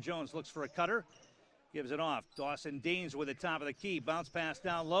 Tanner Jones looks for a cutter. Gives it off. Dawson Daines with the top of the key. Bounce pass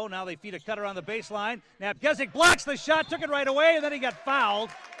down low. Now they feed a cutter on the baseline. Nabgezik blocks the shot, took it right away, and then he got fouled.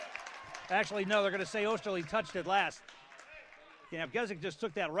 Actually, no, they're going to say Osterley touched it last. Nabgezik just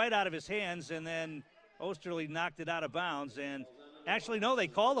took that right out of his hands, and then Osterley knocked it out of bounds. And actually, no, they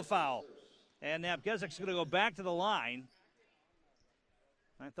call the foul. And Nabgezik's going to go back to the line.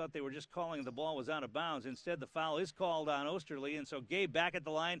 I thought they were just calling the ball was out of bounds. Instead, the foul is called on Osterley, and so Gabe back at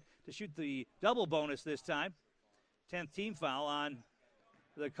the line to shoot the double bonus this time. 10th team foul on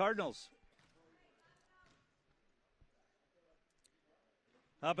the Cardinals.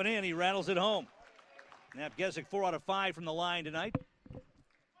 Up and in, he rattles it home. Nabgezik 4 out of 5 from the line tonight.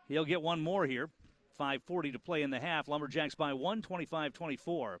 He'll get one more here. 5:40 to play in the half. Lumberjacks by 1,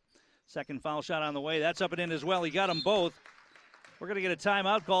 25-24. Second foul shot on the way. That's up and in as well. He got them both. We're going to get a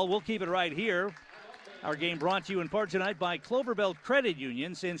timeout call. We'll keep it right here. Our game brought to you in part tonight by Cloverbelt Credit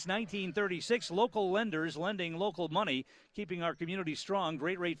Union. Since 1936, local lenders lending local money, keeping our community strong.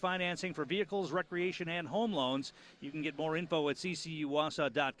 Great rate financing for vehicles, recreation, and home loans. You can get more info at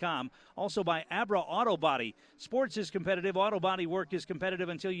ccuwasa.com. Also by Abra Auto Body. Sports is competitive. Auto body work is competitive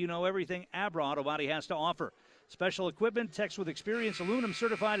until you know everything Abra Auto Body has to offer. Special equipment, techs with experience, aluminum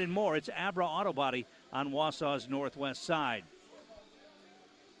certified, and more. It's Abra Auto Body on Wausau's northwest side.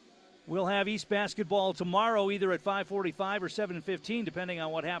 We'll have East basketball tomorrow, either at 5:45 or 7:15, depending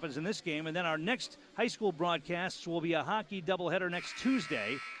on what happens in this game. And then our next high school broadcasts will be a hockey doubleheader next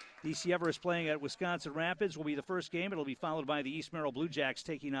Tuesday. DC Everest playing at Wisconsin Rapids will be the first game. It'll be followed by the East Merrill Blue Jacks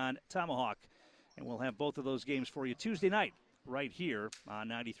taking on Tomahawk. And we'll have both of those games for you Tuesday night right here on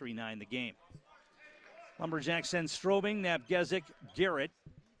 93.9 The Game. Lumberjacks send Strobing, Nabgezik, Garrett,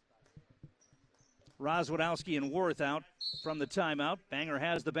 Rozwadowski, and Worth out from the timeout. Banger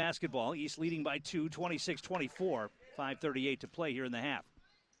has the basketball. East leading by 2, 26-24. 5:38 to play here in the half.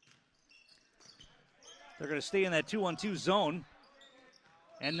 They're going to stay in that 2-on-2 zone.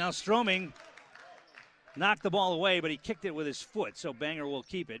 And now Stroming knocked the ball away, but he kicked it with his foot, so Bangor will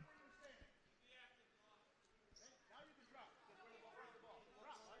keep it.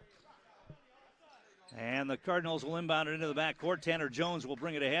 And the Cardinals will inbound it into the backcourt. Tanner Jones will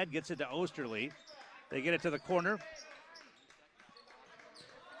bring it ahead, gets it to Osterley. They get it to the corner.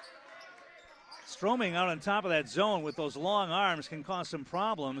 Stroming out on top of that zone with those long arms can cause some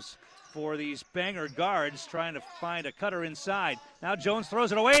problems for these Bangor guards trying to find a cutter inside. Now Jones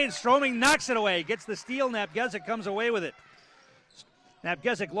throws it away, and Stroming knocks it away. Gets the steal. Napgezik comes away with it.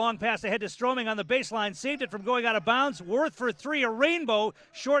 Napgezik long pass ahead to Stroming on the baseline. Saved it from going out of bounds. Worth for three, a rainbow.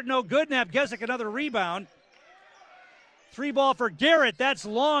 Short, no good. Napgezik another rebound. Three ball for Garrett. That's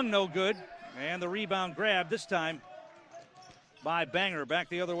long, no good. And the rebound grab this time by Bangor. Back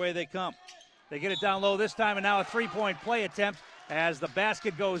the other way they come. They get it down low this time, and now a three-point play attempt as the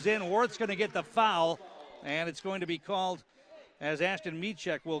basket goes in. Worth's going to get the foul, and it's going to be called as Ashton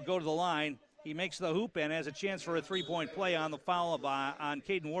Mechek will go to the line. He makes the hoop and has a chance for a three-point play on the foul on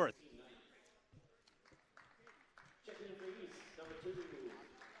Caden Worth.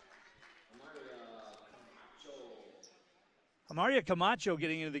 Amaria Camacho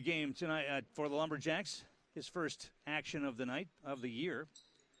getting into the game tonight for the Lumberjacks. His first action of the night, of the year.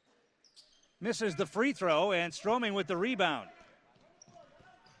 Misses the free throw, and Stroming with the rebound.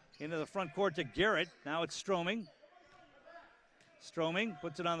 Into the front court to Garrett. Now it's Stroming. Stroming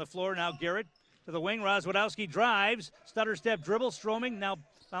puts it on the floor. Now Garrett to the wing. Rozwadowski drives. Stutter step dribble. Stroming now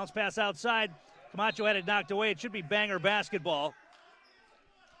bounce pass outside. Camacho had it knocked away. It should be Bangor basketball.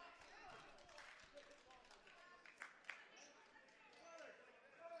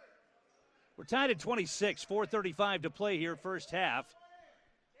 We're tied at 26. 4:35 to play here, first half.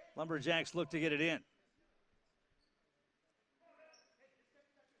 Lumberjacks look to get it in.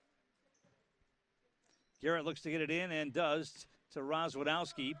 Garrett looks to get it in and does to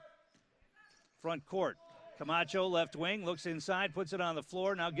Rozwadowski. Front court. Camacho, left wing, looks inside, puts it on the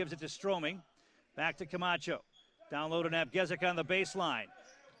floor, now gives it to Stroming. Back to Camacho. Down low to Napgezik on the baseline.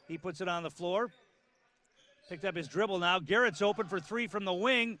 He puts it on the floor. Picked up his dribble now. Garrett's open for three from the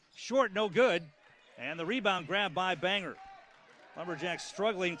wing. Short, no good. And the rebound grab by Bangor. Lumberjacks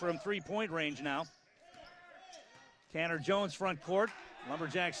struggling from three-point range now. Tanner Jones front court.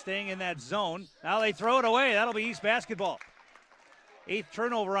 Lumberjacks staying in that zone. Now they throw it away. That'll be East basketball. 8th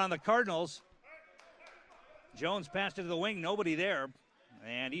turnover on the Cardinals. Jones passed it to the wing. Nobody there.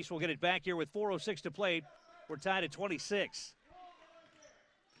 And East will get it back here with 4:06 to play. We're tied at 26.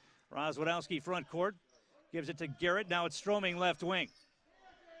 Rozwadowski front court. Gives it to Garrett. Now it's Stroming left wing.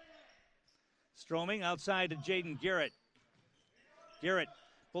 Stroming outside to Jaden Garrett. Garrett,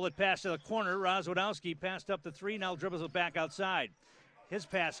 bullet pass to the corner. Rozwadowski passed up the three, now dribbles it back outside. His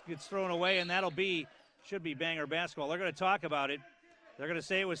pass gets thrown away, and should be Bangor basketball. They're going to talk about it. They're going to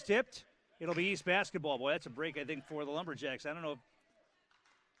say it was tipped. It'll be East basketball. Boy, that's a break, I think, for the Lumberjacks. I don't know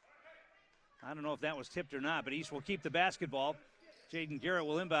if that was tipped or not, but East will keep the basketball. Jaden Garrett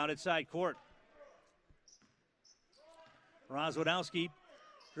will inbound at side court. Rozwadowski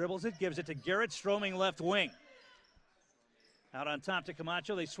dribbles it, gives it to Garrett. Stroming left wing. Out on top to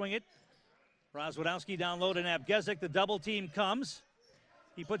Camacho. They swing it. Rozwadowski down low to Napgezik. The double team comes.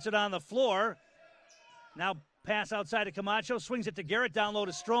 He puts it on the floor. Now pass outside to Camacho. Swings it to Garrett. Down low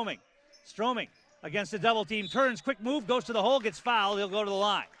to Stroming. Stroming against the double team. Turns. Quick move. Goes to the hole. Gets fouled. He'll go to the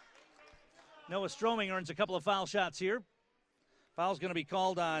line. Noah Stroming earns a couple of foul shots here. Foul's going to be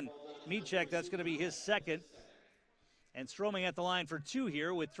called on Mechek. That's going to be his second. And Stroming at the line for two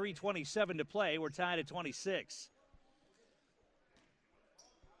here with 3:27 to play. We're tied at 26.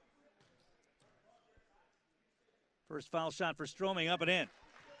 First foul shot for Stroming, up and in.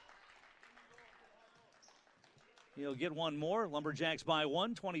 He'll get one more. Lumberjacks by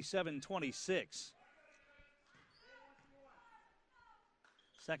one, 27-26.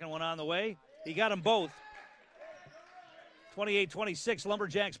 Second one on the way. He got them both. 28-26,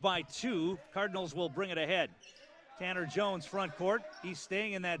 Lumberjacks by two. Cardinals will bring it ahead. Tanner Jones front court. He's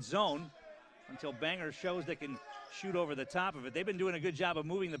staying in that zone until Bangor shows they can shoot over the top of it. They've been doing a good job of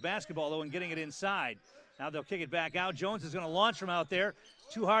moving the basketball, though, and getting it inside. Now they'll kick it back out. Jones is going to launch from out there.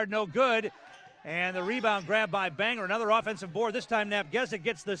 Too hard, no good. And the rebound grabbed by Bangor. Another offensive board. This time Napgezik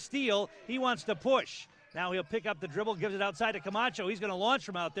gets the steal. He wants to push. Now he'll pick up the dribble, gives it outside to Camacho. He's going to launch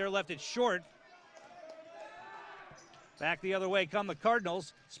from out there, left it short. Back the other way come the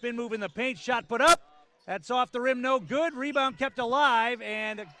Cardinals. Spin move in the paint, shot put up. That's off the rim, no good. Rebound kept alive,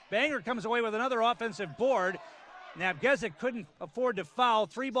 and Bangor comes away with another offensive board. Napgezik couldn't afford to foul.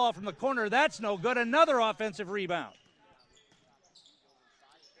 Three ball from the corner, that's no good. Another offensive rebound.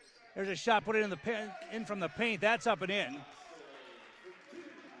 There's a shot put in from the paint. That's up and in.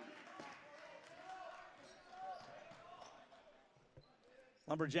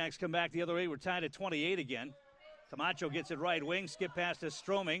 Lumberjacks come back the other way. We're tied at 28 again. Camacho gets it right wing. Skip pass to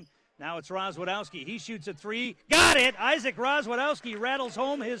Stroming. Now it's Rozwadowski. He shoots a three. Got it! Isaac Rozwadowski rattles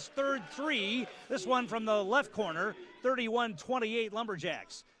home his third three. This one from the left corner. 31-28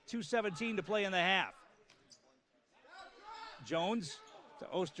 Lumberjacks. 2:17 to play in the half. Jones to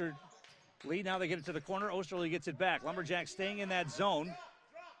Osterley. Now they get it to the corner. Osterley gets it back. Lumberjacks staying in that zone.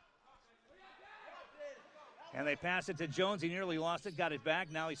 And they pass it to Jones. He nearly lost it. Got it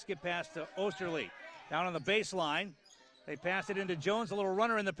back. Now he skip pass to Osterley. Down on the baseline. They pass it into Jones. A little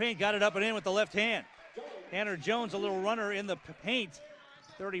runner in the paint. Got it up and in with the left hand. Tanner Jones, a little runner in the paint.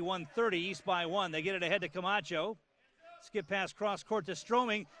 31-30, East by 1. They get it ahead to Camacho. Skip pass cross court to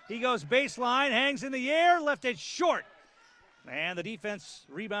Stroming. He goes baseline, hangs in the air, left it short. And the defense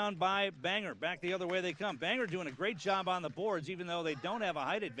rebound by Bangor. Back the other way they come. Bangor doing a great job on the boards, even though they don't have a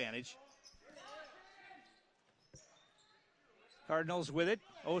height advantage. Cardinals with it.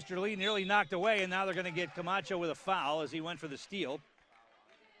 Osterley nearly knocked away, and now they're going to get Camacho with a foul as he went for the steal.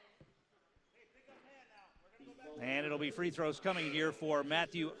 And it'll be free throws coming here for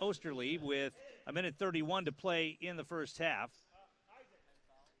Matthew Osterley with 1:31 to play in the first half.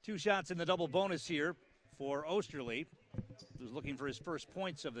 2 shots in the double bonus here for Osterley, who's looking for his first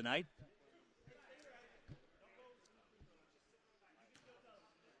points of the night.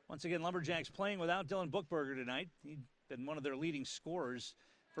 Once again, Lumberjacks playing without Dylan Bookberger tonight. He'd been one of their leading scorers.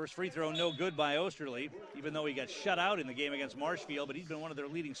 First free throw no good by Osterley, even though he got shut out in the game against Marshfield, but he's been one of their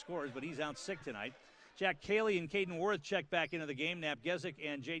leading scorers, but he's out sick tonight. Jack Cayley and Caden Worth check back into the game. Nap Gezik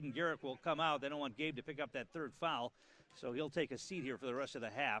and Jaden Garrick will come out. They don't want Gabe to pick up that third foul, so he'll take a seat here for the rest of the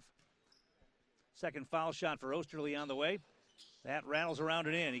half. Second foul shot for Osterley on the way. That rattles around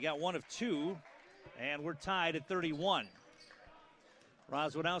and in. He got 1 of 2, and we're tied at 31.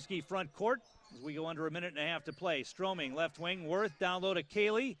 Rozwadowski front court as we go under 1.5 minutes to play. Stroming, left wing, Worth, down low to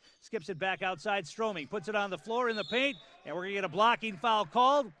Cayley. Skips it back outside, Stroming. Puts it on the floor in the paint, and we're going to get a blocking foul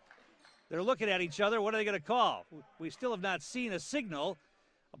called. They're looking at each other. What are they going to call? We still have not seen a signal.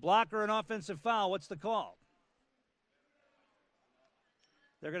 A block or an offensive foul. What's the call?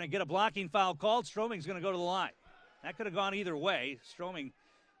 They're going to get a blocking foul called. Stroming's going to go to the line. That could have gone either way. Stroming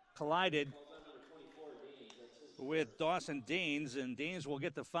collided with Dawson Daines, and Daines will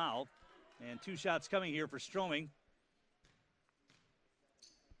get the foul. And 2 shots coming here for Stroming.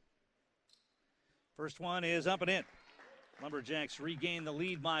 First one is up and in. Lumberjacks regain the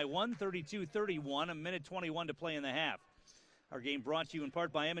lead by 1, 32-31, 1:21 to play in the half. Our game brought to you in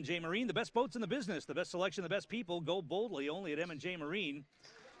part by M&J Marine, the best boats in the business, the best selection, the best people. Go boldly only at M&J Marine.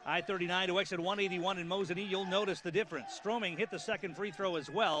 I-39 to exit 181 in Mosinee. You'll notice the difference. Stroming hit the second free throw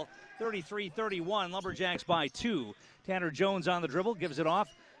as well. 33-31, Lumberjacks by 2. Tanner Jones on the dribble, gives it off.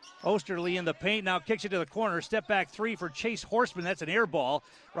 Osterley in the paint, now kicks it to the corner. Step back 3 for Chase Horseman. That's an air ball.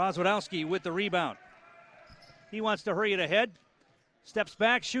 Rozwadowski with the rebound. He wants to hurry it ahead. Steps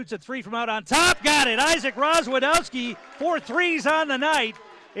back, shoots a 3 from out on top. Got it. Isaac Rozwadowski, 4 threes on the night.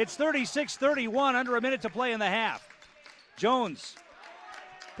 It's 36-31, under 1 minute to play in the half. Jones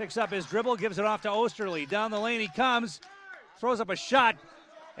picks up his dribble, gives it off to Osterley. Down the lane he comes, throws up a shot,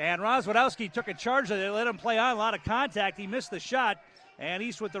 and Rozwadowski took a charge. They let him play on, a lot of contact. He missed the shot, and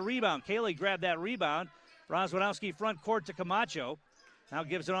East with the rebound. Cayley grabbed that rebound. Rozwadowski front court to Camacho. Now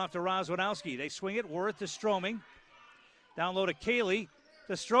gives it off to Rozwadowski. They swing it, Worth to Stroming. Down low to Cayley,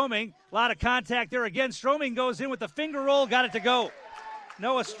 to Stroming. A lot of contact there again. Stroming goes in with the finger roll, got it to go.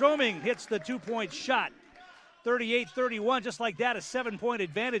 Noah Stroming hits the 2-point shot. 38-31, just like that, a 7-point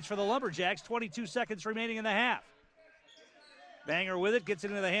advantage for the Lumberjacks. 22 seconds remaining in the half. Bangor with it, gets it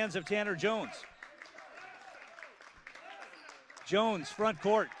into the hands of Tanner Jones. Jones, front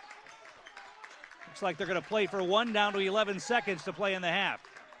court. Looks like they're going to play for 1, down to 11 seconds to play in the half.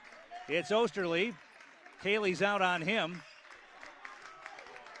 It's Osterley. Cayley's out on him.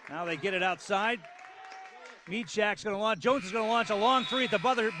 Now they get it outside. Meachak's going to launch. Jones is going to launch a long 3 at the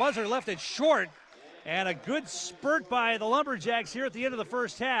buzzer, left it short. And a good spurt by the Lumberjacks here at the end of the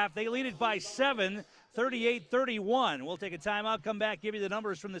first half. They lead it by 7, 38-31. We'll take a timeout, come back, give you the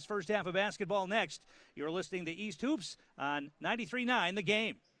numbers from this first half of basketball next. You're listening to East Hoops on 93.9 The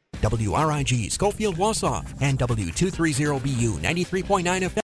Game. WRIG Schofield Wausau and W230BU 93.9 FM.